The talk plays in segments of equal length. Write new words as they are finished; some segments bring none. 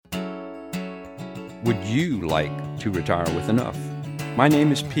Would you like to retire with enough? My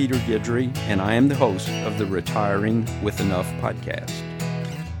name is Peter Guidry, and I am the host of the Retiring with Enough podcast.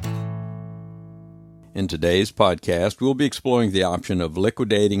 In today's podcast, we'll be exploring the option of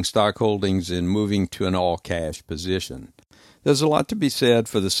liquidating stock holdings and moving to an all-cash position. There's a lot to be said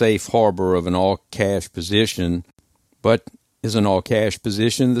for the safe harbor of an all-cash position, but is an all-cash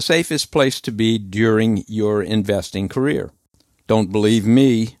position the safest place to be during your investing career? Don't believe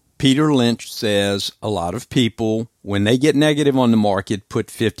me? Peter Lynch says a lot of people, when they get negative on the market, put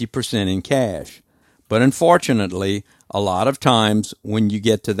 50% in cash. But unfortunately, a lot of times when you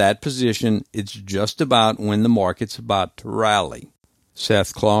get to that position, it's just about when the market's about to rally.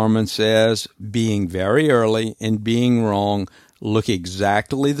 Seth Klarman says, being very early and being wrong look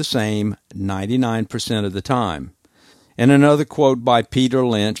exactly the same 99% of the time. And another quote by Peter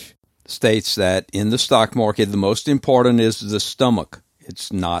Lynch states that in the stock market, the most important is the stomach.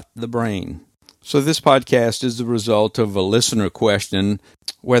 It's not the brain. So this podcast is the result of a listener question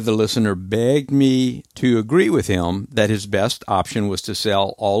where the listener begged me to agree with him that his best option was to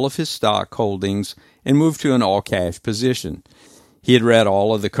sell all of his stock holdings and move to an all-cash position. He had read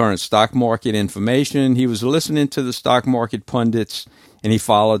all of the current stock market information, he was listening to the stock market pundits, and he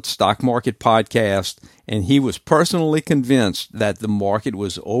followed stock market podcasts, and he was personally convinced that the market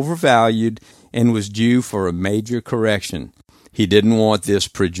was overvalued and was due for a major correction. He didn't want this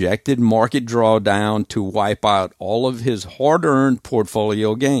projected market drawdown to wipe out all of his hard-earned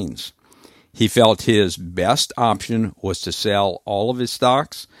portfolio gains. He felt his best option was to sell all of his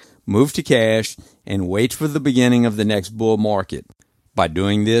stocks, move to cash, and wait for the beginning of the next bull market. By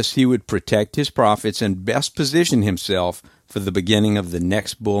doing this, he would protect his profits and best position himself for the beginning of the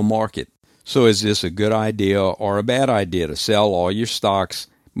next bull market. So is this a good idea or a bad idea to sell all your stocks,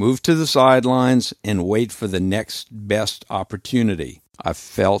 move to the sidelines, and wait for the next best opportunity? I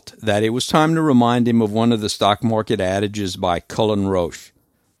felt that it was time to remind him of one of the stock market adages by Cullen Roche.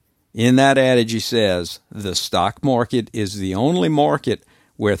 In that adage, he says, the stock market is the only market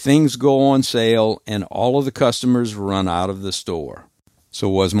where things go on sale and all of the customers run out of the store. So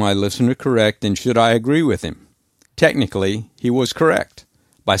was my listener correct, and should I agree with him? Technically, he was correct.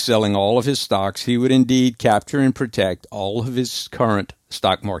 By selling all of his stocks, he would indeed capture and protect all of his current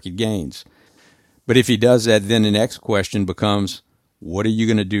stock market gains. But if he does that, then the next question becomes, what are you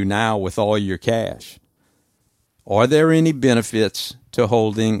going to do now with all your cash? Are there any benefits to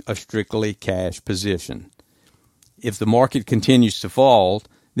holding a strictly cash position? If the market continues to fall,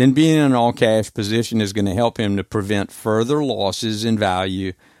 then being in an all-cash position is going to help him to prevent further losses in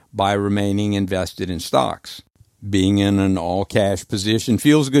value by remaining invested in stocks. Being in an all-cash position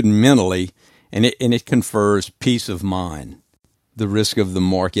feels good mentally, and it confers peace of mind. The risk of the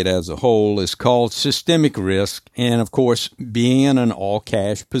market as a whole is called systemic risk, and of course, being in an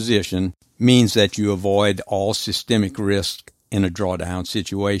all-cash position means that you avoid all systemic risk in a drawdown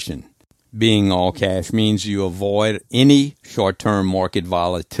situation. Being all-cash means you avoid any short-term market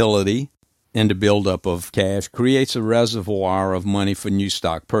volatility, and the buildup of cash creates a reservoir of money for new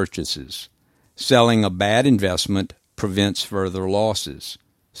stock purchases. Selling a bad investment prevents further losses.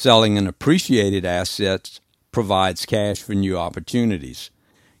 Selling an appreciated asset provides cash for new opportunities.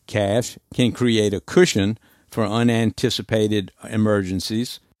 Cash can create a cushion for unanticipated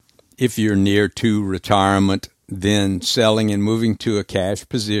emergencies. If you're near to retirement, then selling and moving to a cash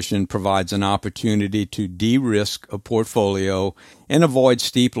position provides an opportunity to de-risk a portfolio and avoid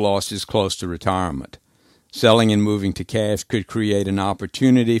steep losses close to retirement. Selling and moving to cash could create an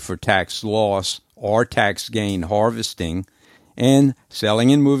opportunity for tax loss or tax gain harvesting, and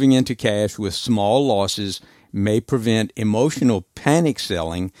selling and moving into cash with small losses may prevent emotional panic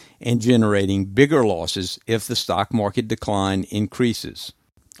selling and generating bigger losses if the stock market decline increases.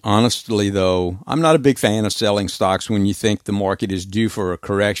 Honestly, though, I'm not a big fan of selling stocks when you think the market is due for a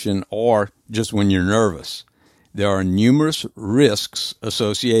correction or just when you're nervous. There are numerous risks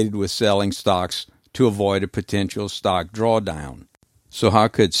associated with selling stocks to avoid a potential stock drawdown. So how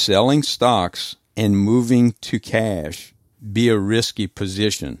could selling stocks and moving to cash be a risky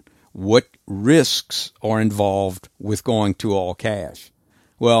position? What risks are involved with going to all cash?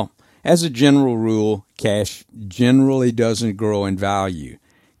 Well, as a general rule, cash generally doesn't grow in value.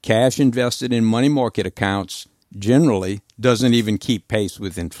 Cash invested in money market accounts generally doesn't even keep pace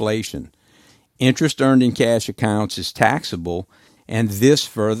with inflation. Interest earned in cash accounts is taxable, and this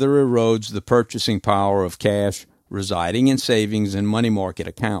further erodes the purchasing power of cash residing in savings and money market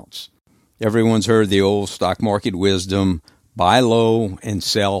accounts. Everyone's heard the old stock market wisdom, buy low and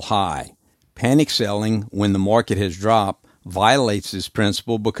sell high. Panic selling when the market has dropped violates this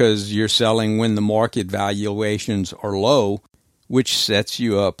principle because you're selling when the market valuations are low, which sets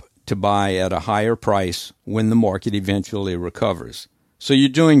you up to buy at a higher price when the market eventually recovers. So you're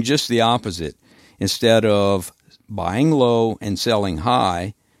doing just the opposite. Instead of buying low and selling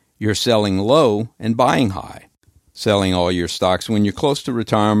high, you're selling low and buying high. Selling all your stocks when you're close to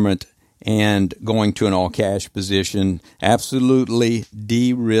retirement and going to an all-cash position absolutely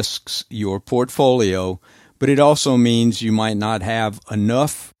de-risks your portfolio, but it also means you might not have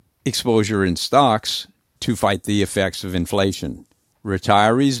enough exposure in stocks to fight the effects of inflation.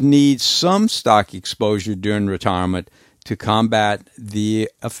 Retirees need some stock exposure during retirement to combat the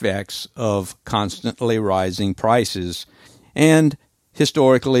effects of constantly rising prices, and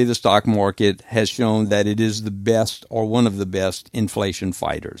historically the stock market has shown that it is the best or one of the best inflation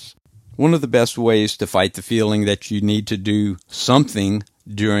fighters. One of the best ways to fight the feeling that you need to do something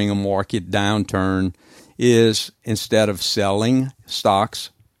during a market downturn is, instead of selling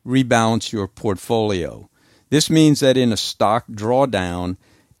stocks, rebalance your portfolio. This means that in a stock drawdown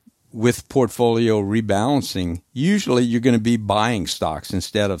with portfolio rebalancing, usually you're going to be buying stocks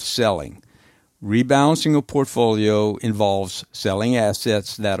instead of selling. Rebalancing a portfolio involves selling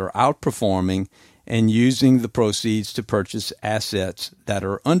assets that are outperforming and using the proceeds to purchase assets that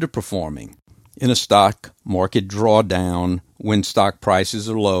are underperforming. In a stock market drawdown, when stock prices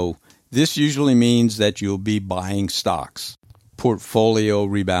are low, this usually means that you'll be buying stocks. Portfolio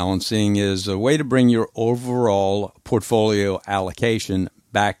rebalancing is a way to bring your overall portfolio allocation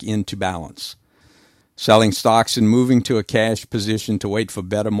back into balance. Selling stocks and moving to a cash position to wait for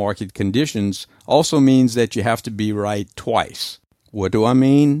better market conditions also means that you have to be right twice. What do I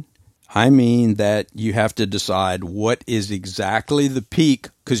mean? I mean that you have to decide what is exactly the peak,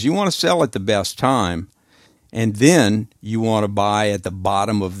 because you want to sell at the best time, and then you want to buy at the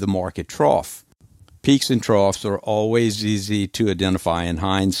bottom of the market trough. Peaks and troughs are always easy to identify in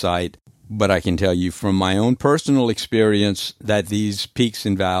hindsight, but I can tell you from my own personal experience that these peaks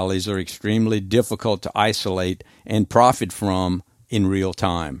and valleys are extremely difficult to isolate and profit from in real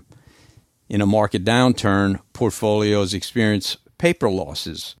time. In a market downturn, portfolios experience paper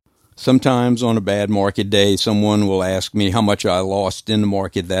losses. Sometimes on a bad market day, someone will ask me how much I lost in the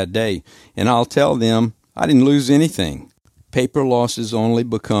market that day, and I'll tell them I didn't lose anything. Paper losses only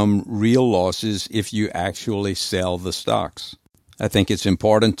become real losses if you actually sell the stocks. I think it's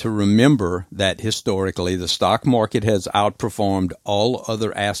important to remember that historically the stock market has outperformed all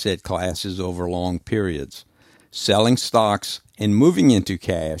other asset classes over long periods. Selling stocks and moving into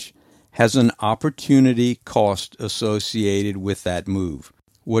cash has an opportunity cost associated with that move.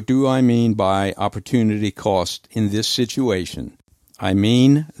 What do I mean by opportunity cost in this situation? I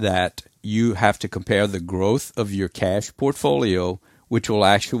mean that you have to compare the growth of your cash portfolio, which will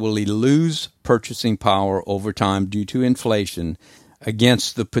actually lose purchasing power over time due to inflation,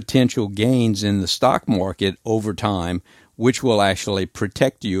 against the potential gains in the stock market over time, which will actually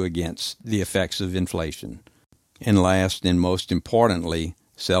protect you against the effects of inflation. And last and most importantly,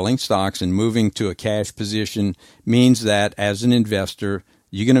 selling stocks and moving to a cash position means that as an investor,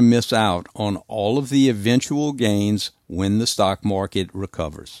 you're going to miss out on all of the eventual gains when the stock market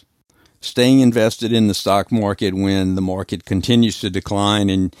recovers. Staying invested in the stock market when the market continues to decline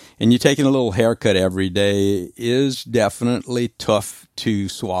and you're taking a little haircut every day is definitely tough to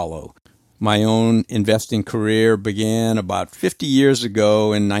swallow. My own investing career began about 50 years ago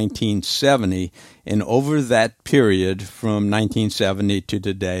in 1970, and over that period from 1970 to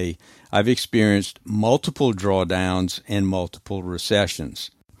today, I've experienced multiple drawdowns and multiple recessions.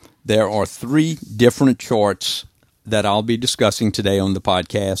 There are 3 different charts that I'll be discussing today on the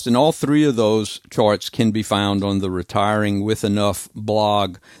podcast, and all 3 of those charts can be found on the Retiring with Enough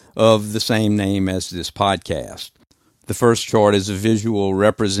blog of the same name as this podcast. The first chart is a visual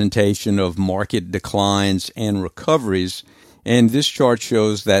representation of market declines and recoveries, and this chart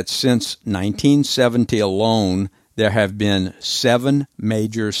shows that since 1970 alone, there have been 7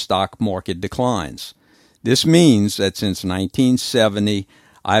 major stock market declines. This means that since 1970,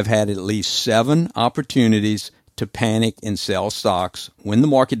 I've had at least 7 opportunities to panic and sell stocks when the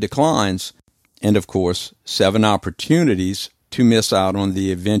market declines, and of course, 7 opportunities to miss out on the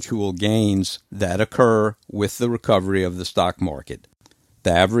eventual gains that occur with the recovery of the stock market.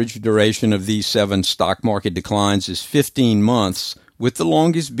 The average duration of these 7 stock market declines is 15 months, with the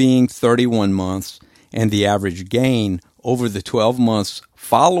longest being 31 months, and the average gain over the 12 months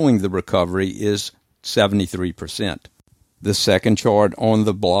following the recovery is 73%. The second chart on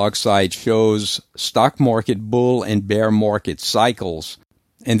the blog site shows stock market bull and bear market cycles,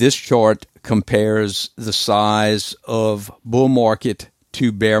 and this chart compares the size of bull market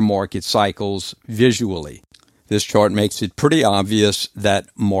to bear market cycles visually. This chart makes it pretty obvious that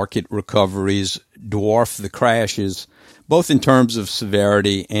market recoveries dwarf the crashes, both in terms of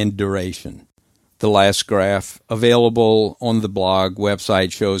severity and duration. The last graph available on the blog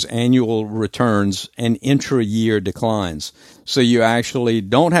website shows annual returns and intra-year declines. So you actually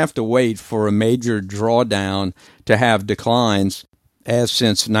don't have to wait for a major drawdown to have declines, as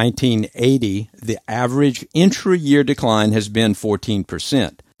since 1980, the average intra-year decline has been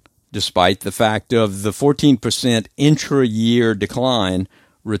 14%. Despite the fact of the 14% intra-year decline,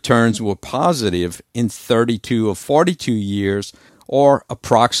 returns were positive in 32 of 42 years, or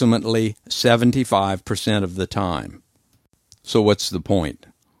approximately 75% of the time. So what's the point?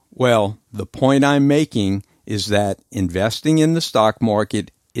 Well, the point I'm making is that investing in the stock market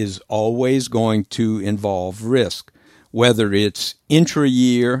is always going to involve risk, whether it's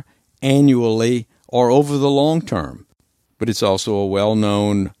intra-year, annually, or over the long term. But it's also a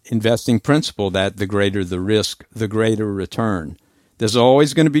well-known investing principle that the greater the risk, the greater return. There's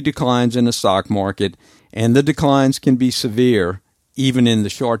always going to be declines in the stock market, and the declines can be severe, even in the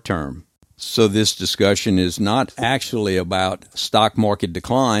short term. So this discussion is not actually about stock market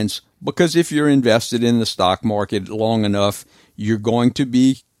declines, because if you're invested in the stock market long enough, you're going to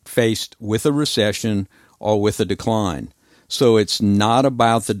be faced with a recession or with a decline. So it's not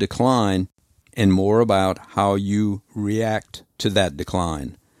about the decline and more about how you react to that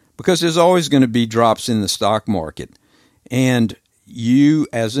decline. Because there's always going to be drops in the stock market. And you,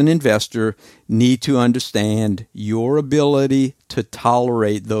 as an investor, need to understand your ability to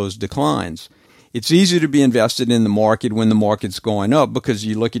tolerate those declines. It's easy to be invested in the market when the market's going up because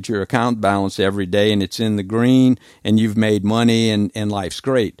you look at your account balance every day and it's in the green and you've made money and life's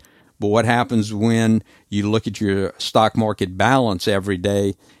great. But what happens when you look at your stock market balance every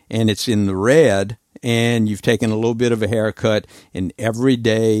day and it's in the red and you've taken a little bit of a haircut and every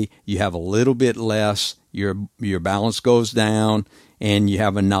day you have a little bit less, your balance goes down, and you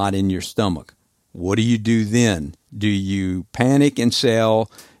have a knot in your stomach? What do you do then? Do you panic and sell?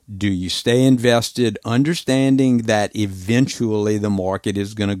 Do you stay invested, understanding that eventually the market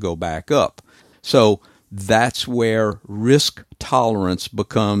is going to go back up? So that's where risk tolerance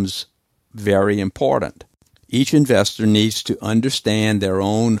becomes very important. Each investor needs to understand their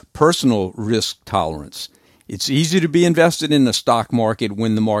own personal risk tolerance. It's easy to be invested in the stock market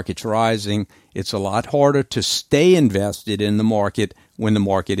when the market's rising. It's a lot harder to stay invested in the market when the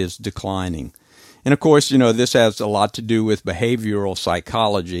market is declining. And of course, this has a lot to do with behavioral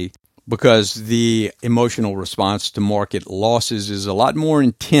psychology, because the emotional response to market losses is a lot more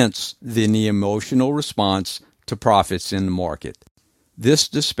intense than the emotional response to profits in the market. This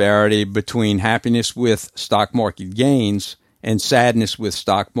disparity between happiness with stock market gains and sadness with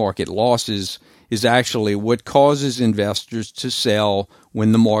stock market losses is actually what causes investors to sell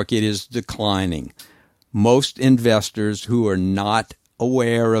when the market is declining. Most investors who are not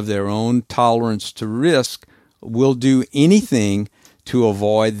aware of their own tolerance to risk will do anything to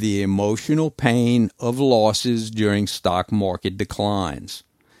avoid the emotional pain of losses during stock market declines.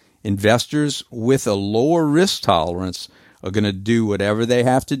 Investors with a lower risk tolerance are going to do whatever they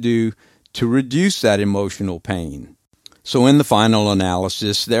have to do to reduce that emotional pain. So in the final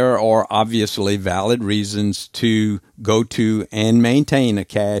analysis, there are obviously valid reasons to go to and maintain a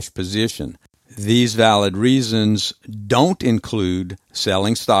cash position. These valid reasons don't include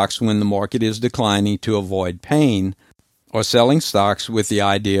selling stocks when the market is declining to avoid pain, or selling stocks with the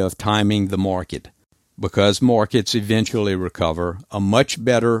idea of timing the market. Because markets eventually recover, a much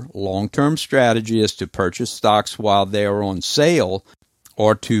better long-term strategy is to purchase stocks while they are on sale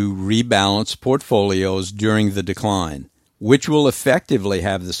or to rebalance portfolios during the decline, which will effectively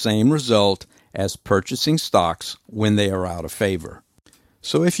have the same result as purchasing stocks when they are out of favor.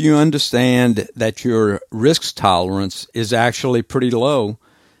 So if you understand that your risk tolerance is actually pretty low,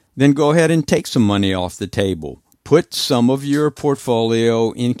 then go ahead and take some money off the table. Put some of your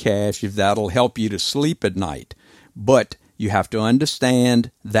portfolio in cash if that'll help you to sleep at night. But you have to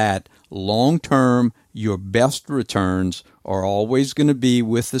understand that long-term, your best returns are always going to be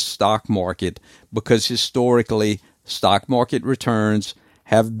with the stock market, because historically, stock market returns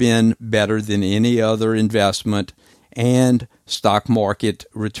have been better than any other investment, and stock market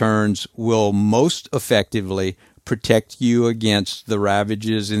returns will most effectively protect you against the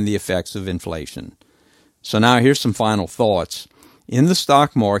ravages and the effects of inflation. So now here's some final thoughts. In the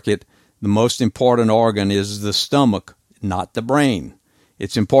stock market, the most important organ is the stomach, not the brain.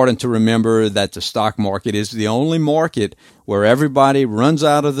 It's important to remember that the stock market is the only market where everybody runs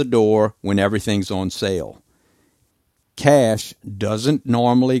out of the door when everything's on sale. Cash doesn't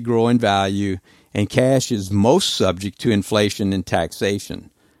normally grow in value, and cash is most subject to inflation and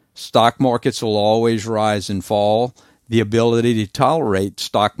taxation. Stock markets will always rise and fall. The ability to tolerate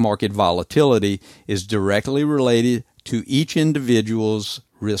stock market volatility is directly related to each individual's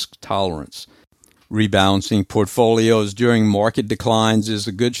risk tolerance. Rebalancing portfolios during market declines is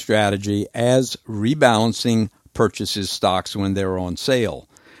a good strategy, as rebalancing purchases stocks when they're on sale.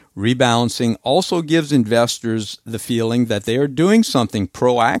 Rebalancing also gives investors the feeling that they are doing something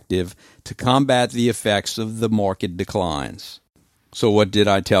proactive to combat the effects of the market declines. So what did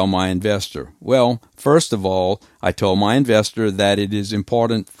I tell my investor? Well, first of all, I told my investor that it is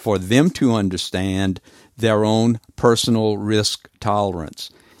important for them to understand their own personal risk tolerance.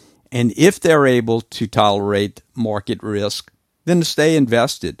 And if they're able to tolerate market risk, then to stay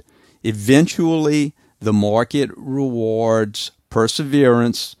invested. Eventually, the market rewards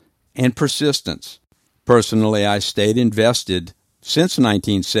perseverance and persistence. Personally, I stayed invested since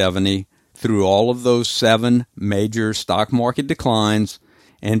 1970 through all of those 7 major stock market declines,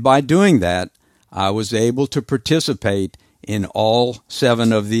 and by doing that, I was able to participate in all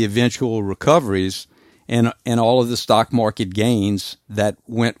 7 of the eventual recoveries and all of the stock market gains that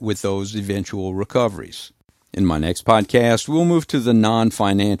went with those eventual recoveries. In my next podcast, we'll move to the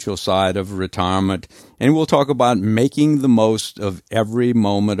non-financial side of retirement, and we'll talk about making the most of every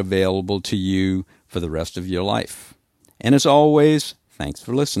moment available to you for the rest of your life. And as always, thanks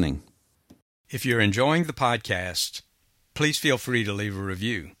for listening. If you're enjoying the podcast, please feel free to leave a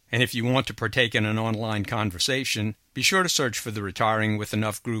review. And if you want to partake in an online conversation, be sure to search for the Retiring with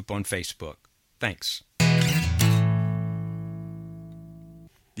Enough group on Facebook. Thanks.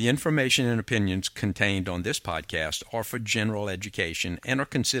 The information and opinions contained on this podcast are for general education and are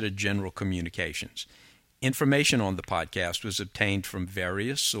considered general communications. Information on the podcast was obtained from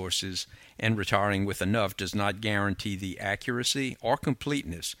various sources, and Retiring with Enough does not guarantee the accuracy or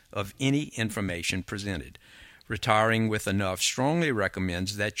completeness of any information presented. Retiring with Enough strongly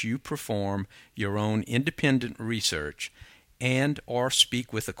recommends that you perform your own independent research and or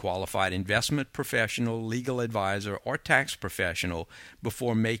speak with a qualified investment professional, legal advisor, or tax professional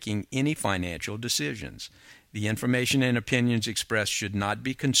before making any financial decisions. The information and opinions expressed should not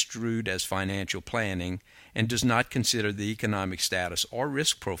be construed as financial planning and does not consider the economic status or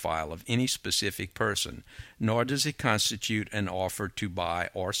risk profile of any specific person, nor does it constitute an offer to buy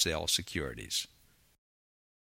or sell securities.